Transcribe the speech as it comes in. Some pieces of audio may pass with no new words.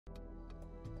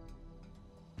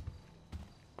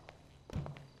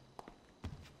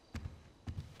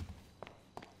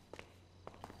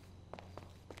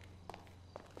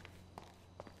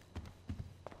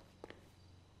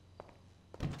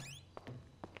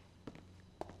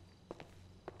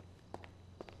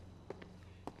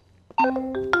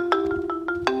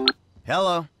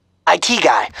Hello. IT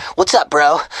guy, what's up,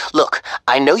 bro? Look,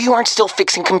 I know you aren't still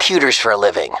fixing computers for a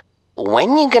living.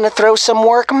 When you gonna throw some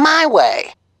work my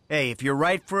way? Hey, if you're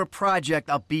right for a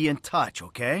project, I'll be in touch,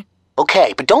 okay?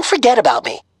 Okay, but don't forget about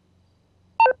me.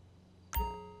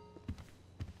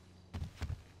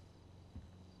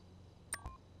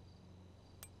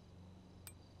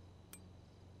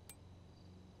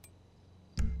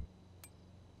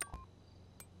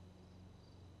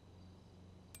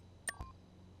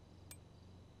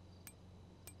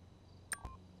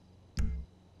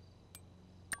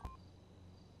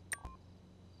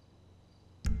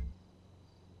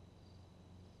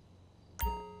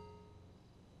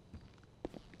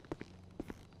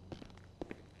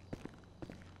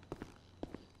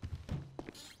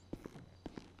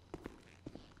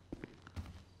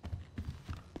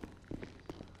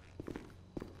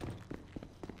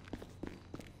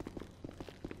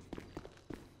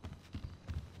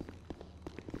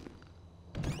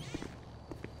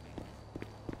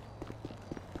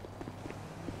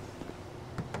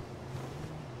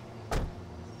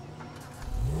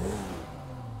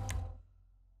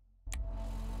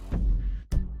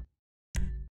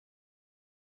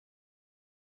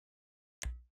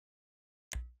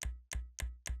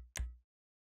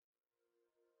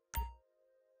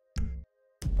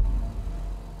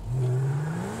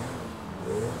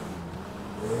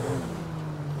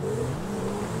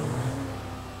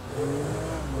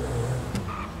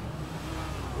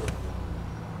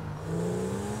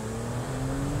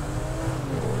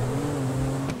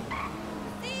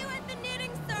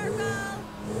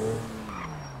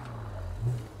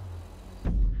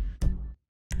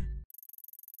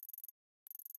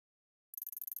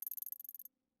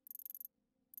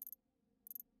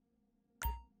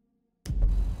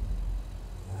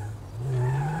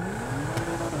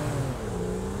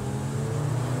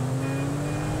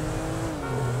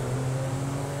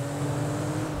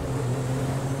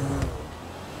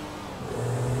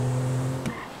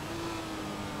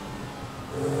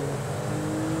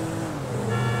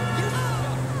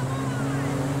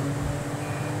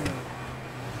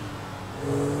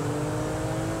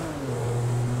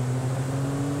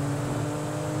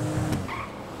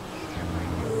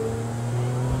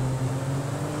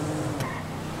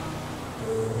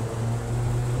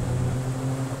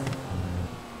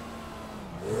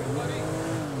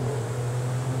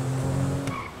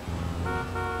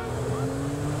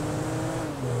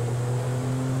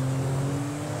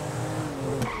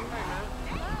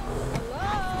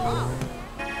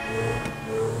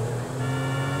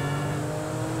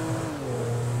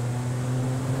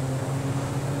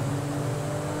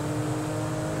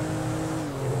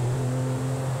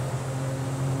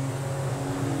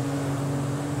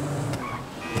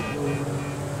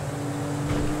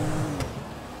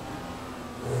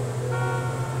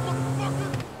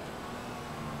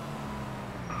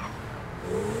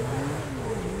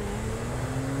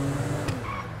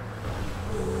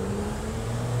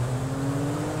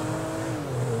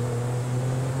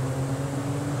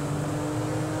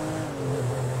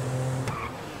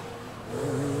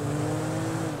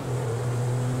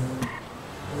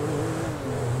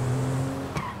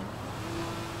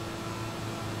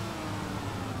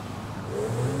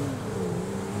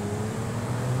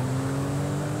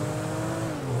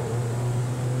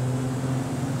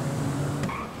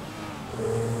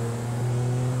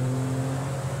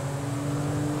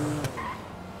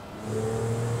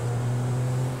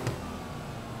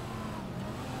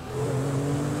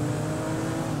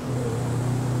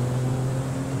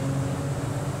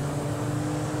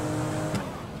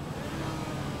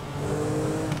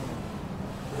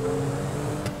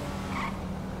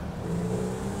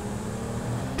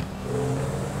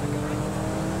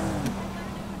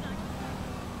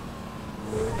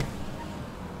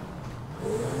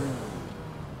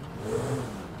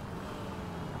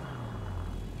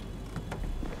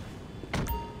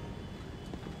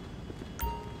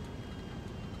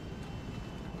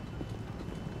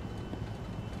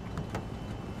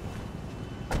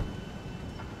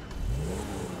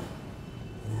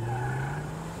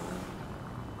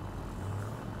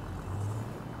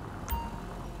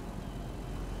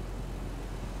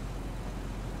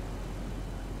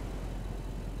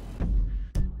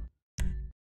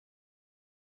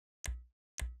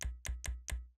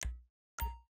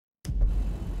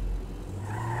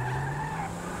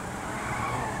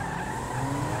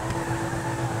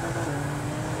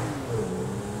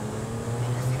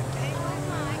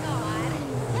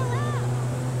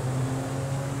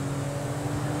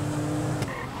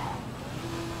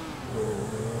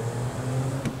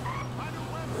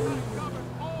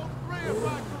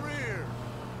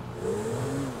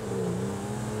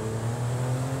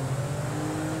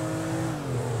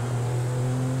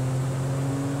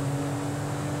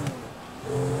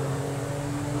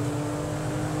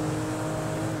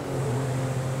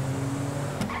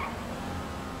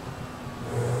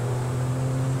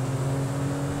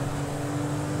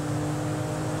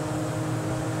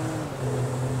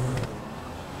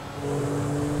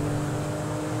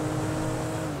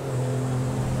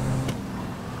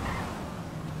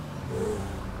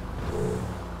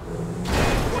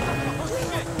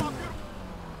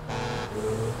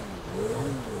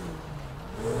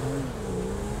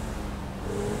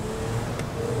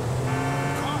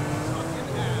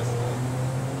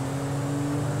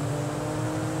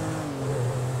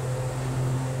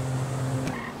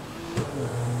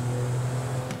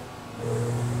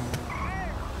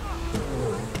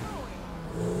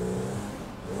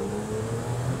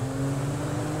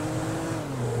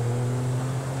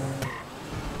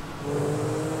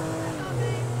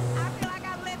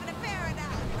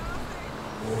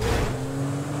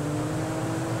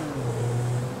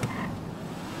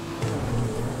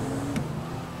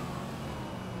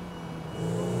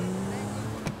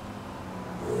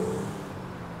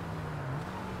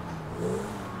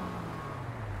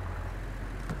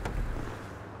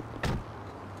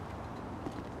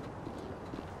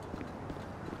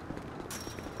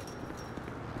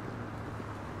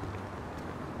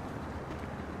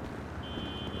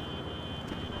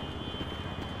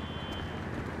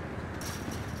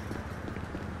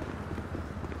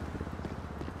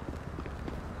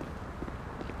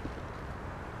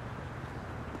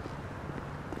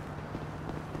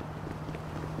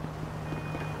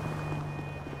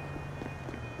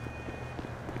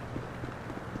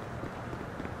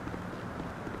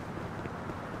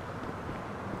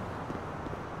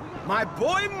 My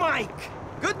boy Mike!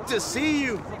 Good to see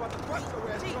you.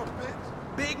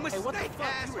 Big mistake, Hey, what the fuck?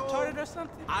 asshole. You retarded or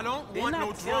something? I don't Didn't want I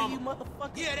no tell drama. you,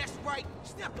 motherfucker? Yeah, that's right.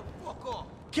 Snap the fuck off.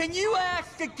 Can you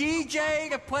ask the DJ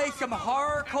to play some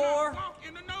hardcore? Walk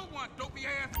into no one, dopey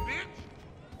ass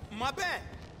bitch. My bad.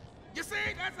 You see,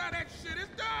 that's how that shit is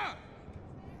done.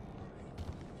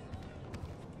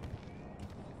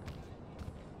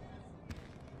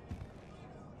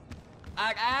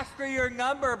 I asked for your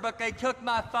number, but they took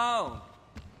my phone.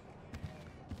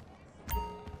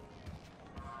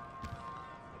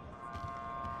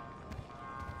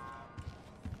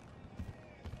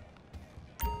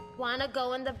 Wanna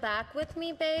go in the back with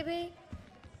me, baby?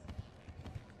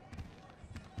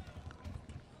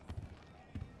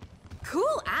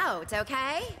 Cool out,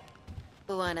 okay?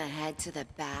 Wanna head to the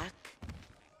back?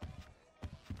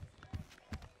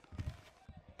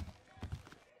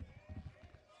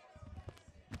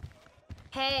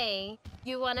 Hey,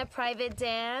 you want a private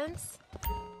dance?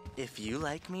 If you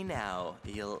like me now,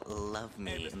 you'll love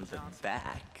me in the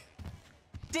back.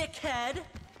 Dickhead!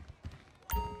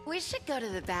 We should go to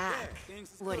the back.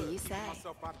 What do you say?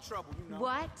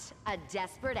 What a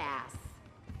desperate ass.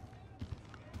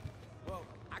 Well,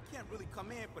 I can't really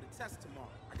come in for the test tomorrow.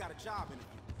 I got a job interview.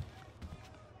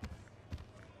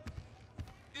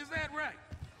 Is that right?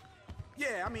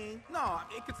 Yeah, I mean, no,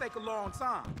 it could take a long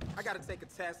time. I gotta take a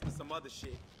test and some other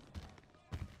shit.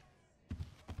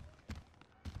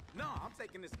 No, I'm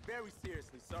taking this very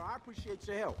seriously, sir. I appreciate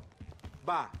your help.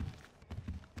 Bye.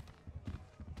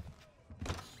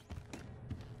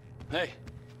 Hey,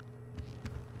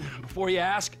 before you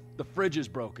ask, the fridge is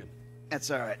broken.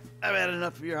 That's all right. I've had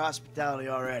enough of your hospitality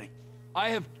already. I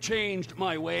have changed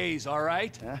my ways, all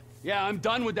right? Huh? Yeah, I'm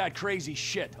done with that crazy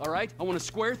shit, all right? I want to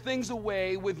square things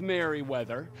away with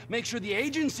Merryweather, make sure the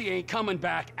agency ain't coming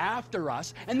back after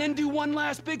us, and then do one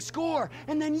last big score.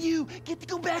 And then you get to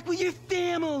go back with your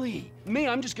family. Me,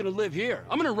 I'm just gonna live here.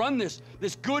 I'm gonna run this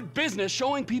good business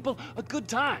showing people a good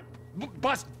time.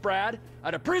 Bust Brad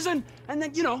out of prison, and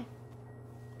then, you know,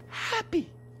 happy.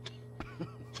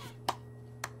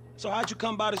 So how'd you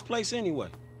come by this place anyway?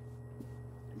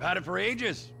 I've had it for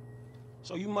ages.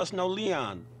 So you must know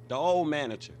Leon, the old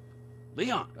manager.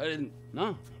 Leon? I didn't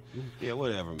know. Yeah,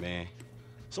 whatever, man.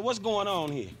 So what's going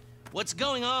on here? What's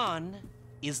going on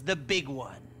is the big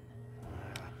one.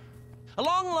 A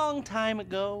long, long time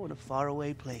ago in a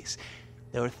faraway place,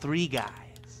 there were 3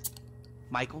 guys.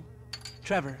 Michael,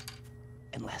 Trevor,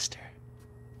 and Lester.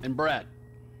 And Brad.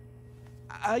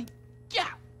 Yeah.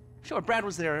 Sure, Brad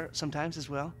was there sometimes as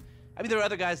well. I mean, there were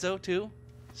other guys, though, too.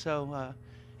 So,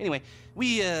 anyway,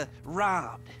 we,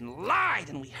 robbed and lied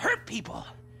and we hurt people.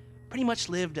 Pretty much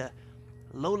lived a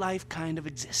low-life kind of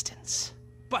existence.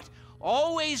 But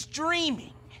always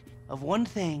dreaming of one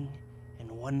thing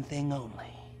and one thing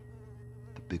only.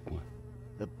 The big one.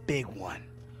 The big one.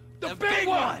 The big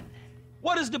one!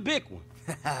 What is the big one?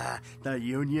 The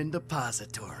Union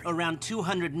Depository. Around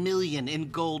 200 million in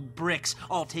gold bricks,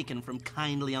 all taken from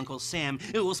kindly Uncle Sam,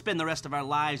 who will spend the rest of our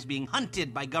lives being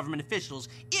hunted by government officials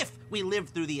if we live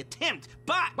through the attempt.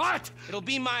 But it'll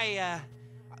be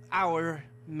our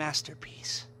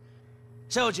masterpiece.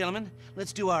 So, gentlemen,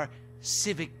 let's do our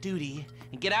civic duty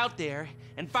and get out there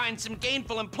and find some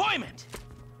gainful employment.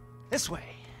 This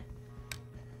way.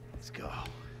 Let's go.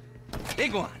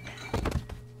 Big one.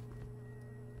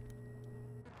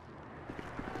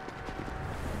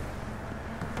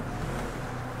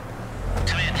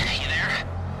 Come in. You there?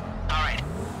 All right.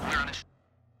 We're on it.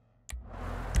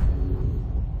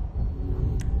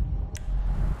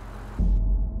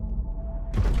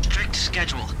 Strict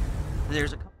schedule.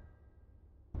 There's a couple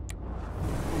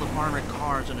of armored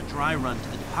cars on a dry run to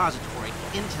the depository.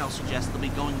 Intel suggests they'll be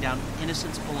going down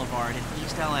Innocence Boulevard in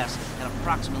East LS at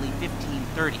approximately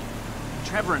 15:30.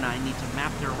 Trevor and I need to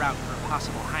map their route for a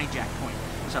possible hijack point.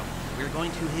 So, we're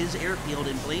going to his airfield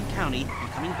in Blaine County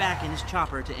and coming back in his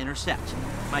chopper to intercept.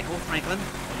 Michael, Franklin,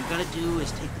 all you gotta do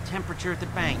is take the temperature at the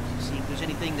bank, see if there's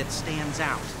anything that stands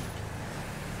out.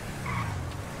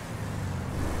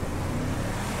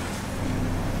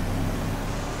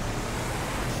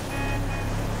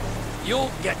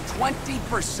 You'll get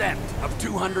 20% of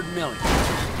 200 million.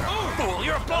 Fool,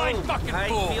 you're a blind fucking I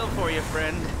fool. feel for you,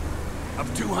 friend.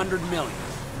 Of 200 million.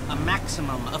 A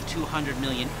maximum of 200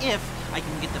 million if I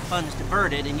can get the funds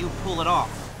diverted and you pull it off.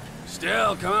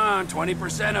 Still, come on,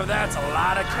 20% of that's a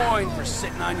lot of coin for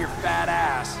sitting on your fat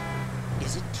ass.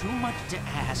 Is it too much to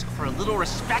ask for a little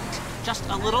respect? Just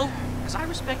a little? Because I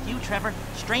respect you, Trevor.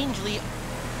 Strangely...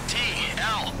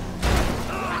 T.L.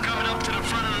 We're coming up to the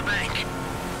front of the bank.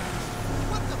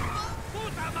 What the fuck?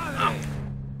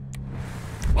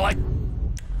 Well,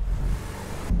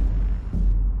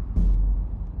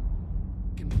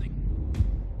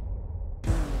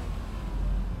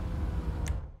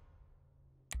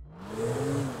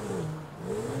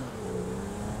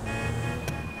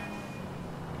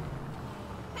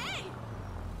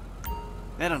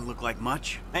 That doesn't look like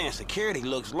much. Man, security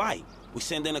looks light. We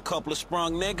send in a couple of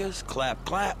sprung niggas, clap,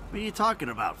 clap. What are you talking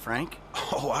about, Frank?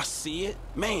 Oh, I see it.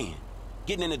 Man,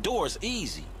 getting in the door is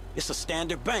easy. It's a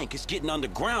standard bank. It's getting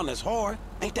underground that's hard.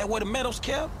 Ain't that where the metal's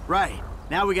kept? Right.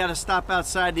 Now we gotta stop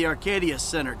outside the Arcadia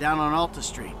Center down on Alta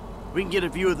Street. We can get a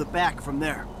view of the back from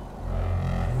there.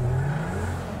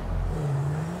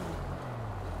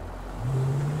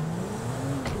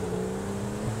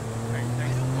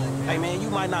 Hey man, you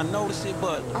might not notice it,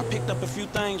 but I picked up a few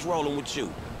things rolling with you.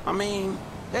 I mean,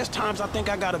 there's times I think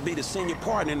I gotta be the senior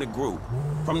partner in the group.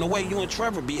 From the way you and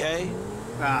Trevor behave.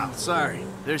 Ah, sorry.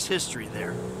 There's history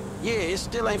there. Yeah, it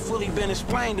still ain't fully been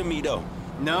explained to me though.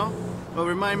 No? Well,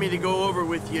 remind me to go over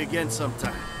with you again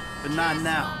sometime. But not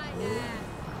now.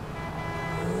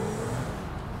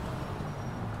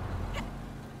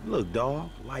 Look, dawg,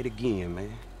 light again,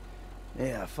 man.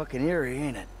 Yeah, fucking eerie,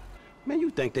 ain't it? Man,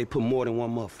 you think they put more than one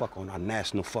motherfucker on our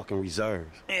national fucking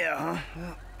reserves? Yeah, huh?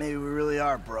 Well, maybe we really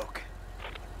are broke.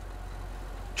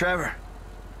 Trevor,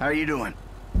 how are you doing?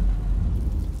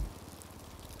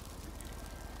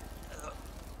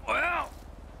 Well,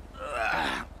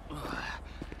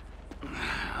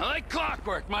 like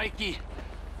clockwork, Mikey.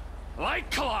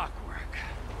 Like clockwork.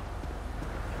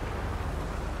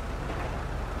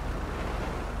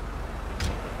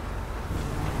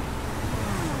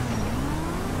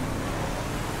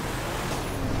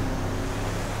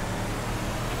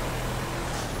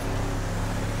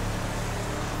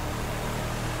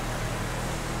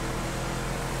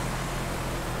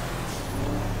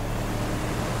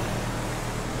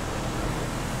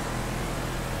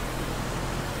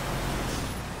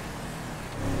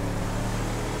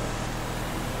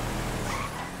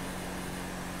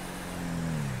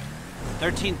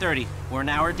 $13:30. We're an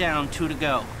hour down, 2 to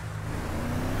go.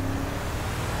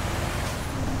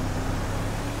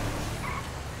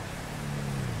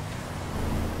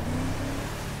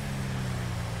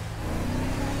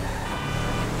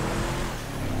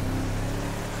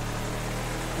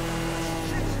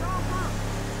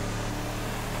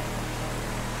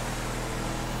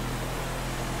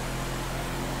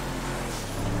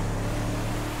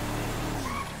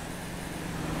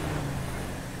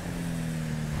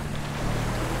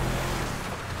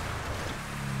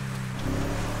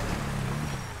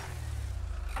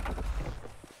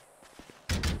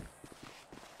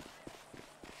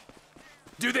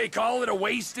 Do they call it a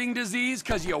wasting disease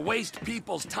because you waste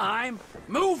people's time?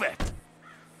 Move it!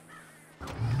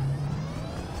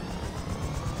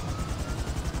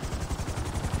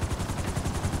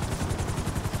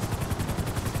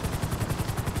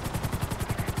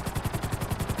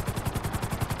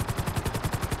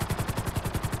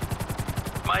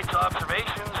 Mike's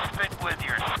observations fit with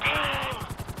your scheme?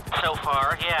 So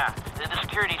far, yeah. The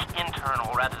security's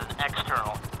internal rather than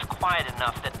external. It's quiet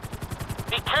enough that...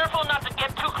 Be careful not to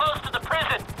get too close to the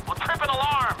prison. We'll trip an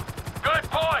alarm. Good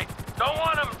point. Don't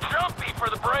want them jumpy for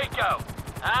the breakout.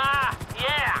 Ah,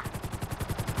 yeah.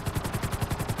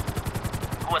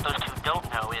 What those two don't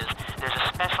know is there's a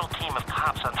special team of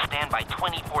cops on standby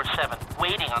 24/7,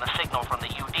 waiting on a signal from the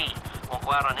UD. Won't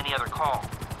go out on any other call.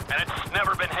 And it's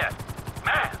never been hit.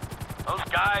 Man, those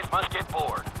guys must get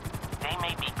bored. They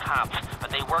may be cops, but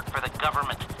they work for the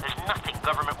government. There's nothing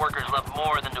government workers love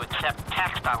more than to accept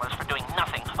tax dollars for doing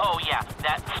nothing. Oh yeah,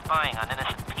 that and spying on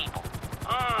innocent people.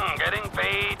 Getting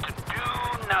paid to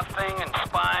do nothing and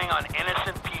spying on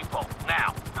innocent people.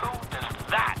 Now, who does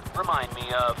that remind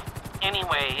me of?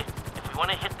 Anyway, if we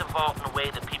want to hit the vault in a way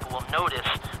that people will notice,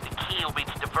 the key will be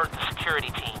to divert the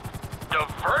security team.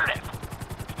 Divert it?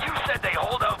 You said they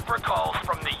hold out for calls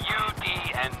from the UD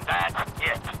and that's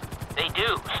it. They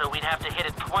do, so we'd have to hit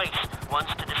it twice,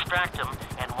 once to distract them,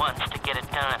 and once to get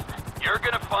it done. You're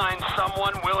gonna find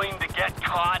someone willing to get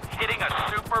caught hitting a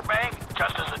super bank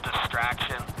just as a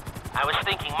distraction? I was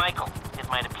thinking Michael. It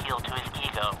might appeal to his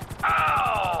ego.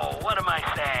 Oh, what am I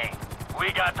saying?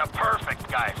 We got the perfect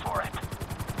guy for it.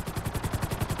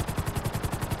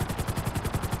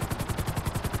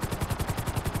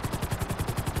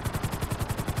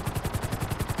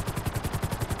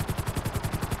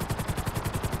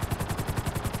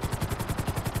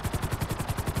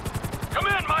 Come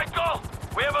in, Michael!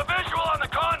 We have a visual on the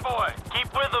convoy!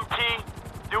 Keep with them, T.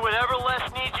 Do whatever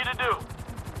Les needs you to do.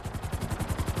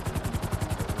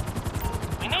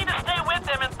 We need to stay with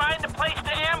them and find a place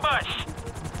to ambush.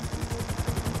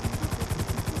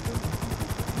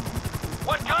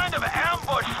 What kind of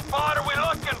ambush spot are we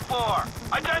looking for?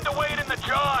 I tend to wait in the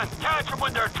jaw and catch them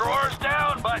with their drawers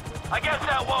down, but I guess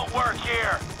that won't work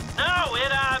here. No,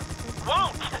 it,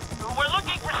 won't. We're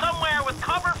looking for somewhere with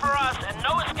cover for us and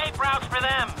no escape routes for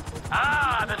them.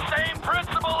 Ah, the same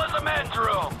principle as a men's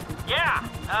room. Yeah,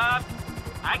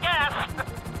 I guess.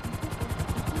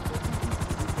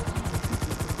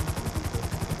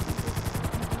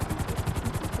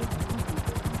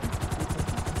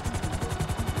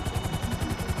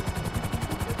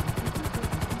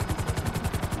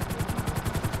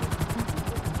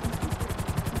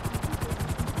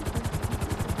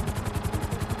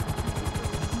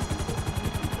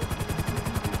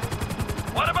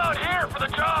 What about here for the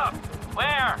job?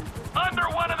 Where? Under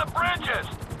one of the bridges.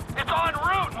 It's en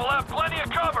route and we'll have plenty of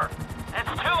cover. It's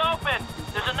too open.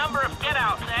 There's a number of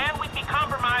get-outs, and we'd be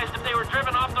compromised if they were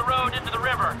driven off the road into the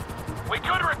river. We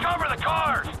could recover the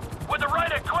cars. With the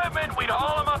right equipment, we'd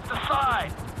haul them up the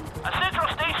side. A central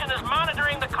station is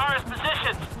monitoring the car's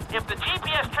positions. If the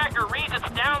GPS tracker reads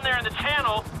it's down there in the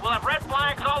channel, we'll have red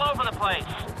flags all over the place.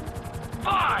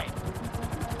 Fine.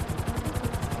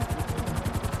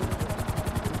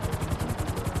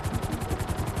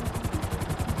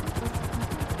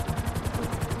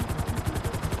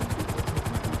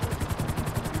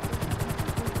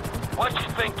 What you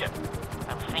thinking?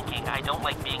 I'm thinking I don't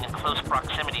like being in close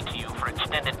proximity to you for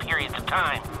extended periods of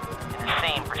time. And the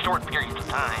same for short periods of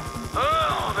time.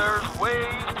 Oh, there's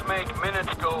ways to make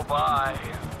minutes go by.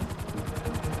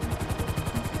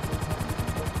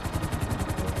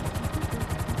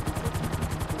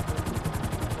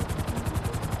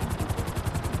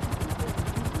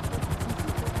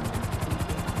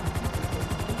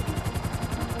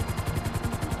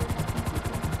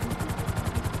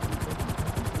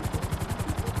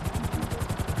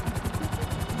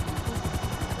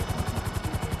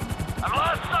 I've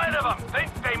lost sight of them.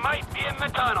 Think they might be in the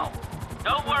tunnel.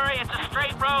 Don't worry, it's a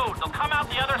straight road. They'll come out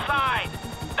the other side.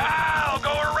 I'll go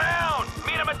around.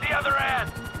 Meet them at the other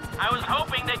end. I was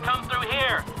hoping they'd come through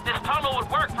here. This tunnel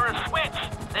would work for a switch.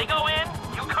 They go in,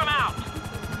 you come out.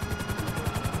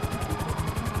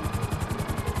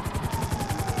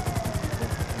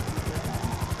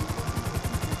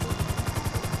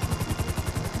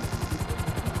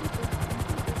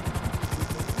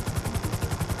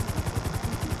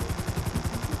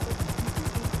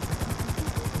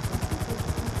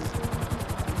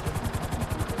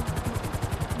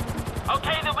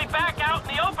 Okay, they'll be back out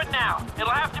in the open now. It'll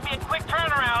have to be a quick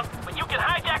turnaround, but you can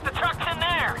hijack the trucks in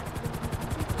there.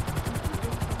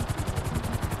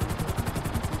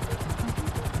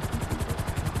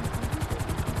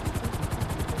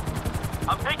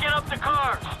 I'm picking up the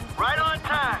cars. Right on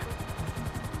time.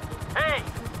 Hey,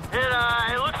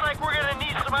 it looks like we're gonna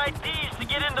need some IDs to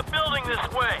get in the building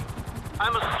this way.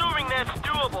 I'm assuming that's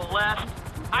doable, Les.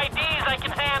 IDs I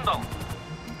can handle.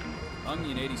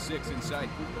 Onion 86 in sight.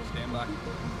 Stand by.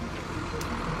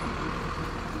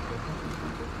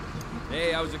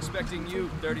 Hey, I was expecting you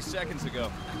 30 seconds ago.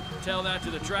 Tell that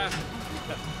to the traffic.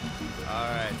 All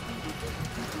right.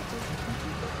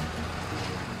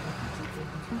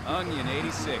 Onion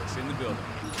 86 in the building.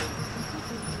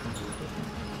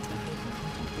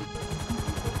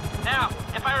 Now,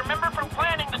 if I remember from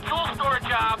planning the tool store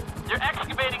job, they're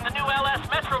excavating the new LS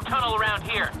Metro tunnel around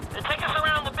here. They take us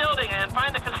around the building and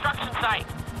find the construction site.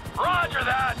 Roger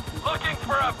that. Looking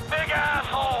for a big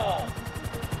asshole.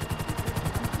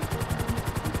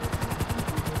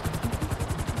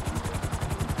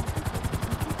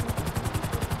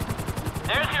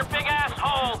 There's your big ass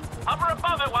hole. Hover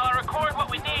above it while I record what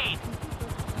we need.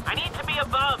 I need to be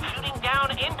above, shooting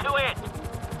down into it.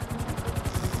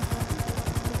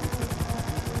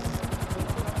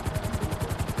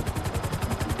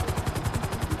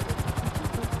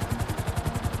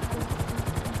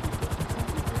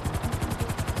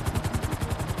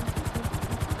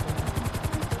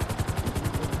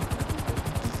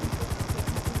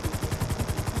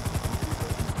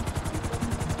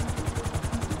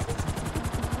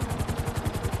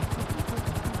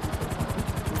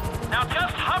 Now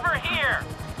just hover here.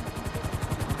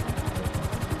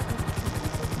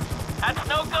 That's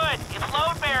no good. It's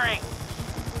load bearing.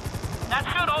 That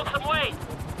should hold some weight.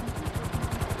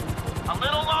 A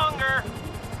little longer.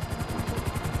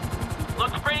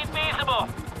 Looks pretty feasible.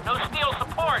 No steel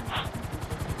supports.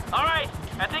 All right,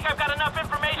 I think I've got enough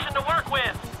information to work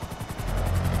with.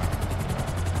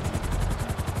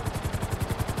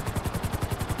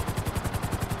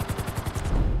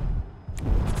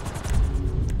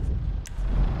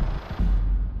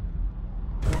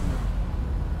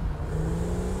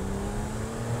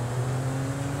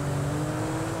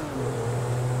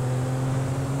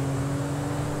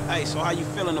 Hey, so how you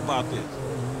feeling about this?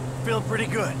 Feeling pretty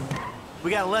good.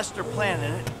 We got Lester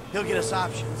planning it. He'll get us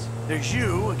options. There's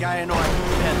you, a guy I know I can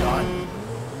depend on.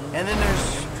 And then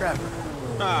there's Trevor.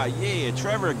 Ah, yeah,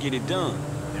 Trevor will get it done.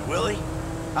 And will he?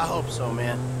 I hope so,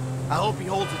 man. I hope he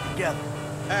holds it together.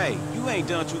 Hey, you ain't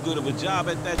done too good of a job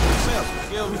at that yourself, you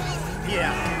feel me?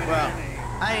 Yeah, well,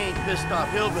 I ain't pissed off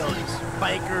hillbillies,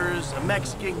 bikers, a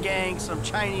Mexican gang, some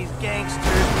Chinese gangsters,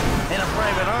 and a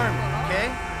private army, okay?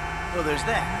 Well, there's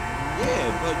that.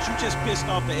 Yeah, but you just pissed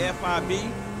off the FIB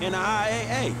and the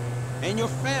IAA. And your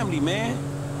family, man.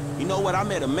 You know what, I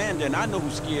met Amanda and I know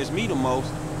who scares me the most.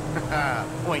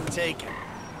 Point taken.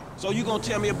 So you gonna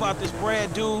tell me about this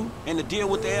Brad dude and the deal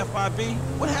with the FIB?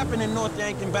 What happened in North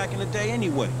Yankton back in the day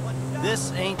anyway?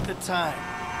 This ain't the time.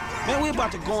 Man, we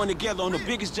about to go in together on the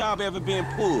biggest job ever been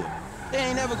pulled. There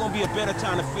ain't ever gonna be a better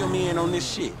time to fill me in on this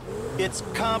shit. It's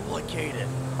complicated,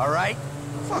 all right?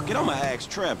 Fuck it, I'ma ask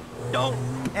Trevor. Don't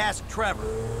ask Trevor.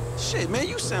 Shit, man,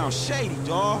 you sound shady,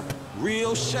 dawg.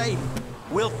 Real shady.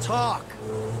 We'll talk,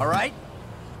 all right?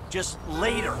 Just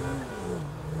later.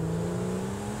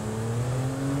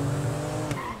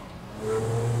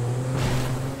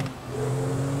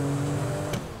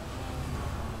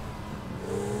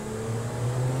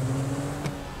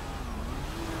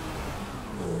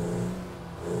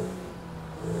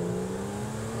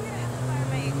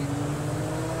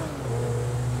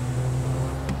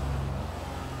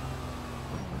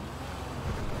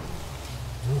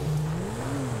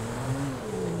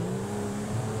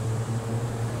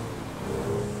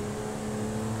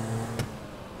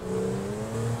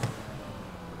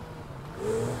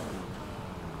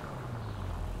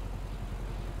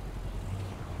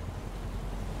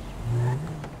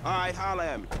 All right, holla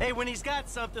at me. Hey, when he's got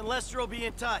something, Lester will be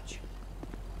in touch.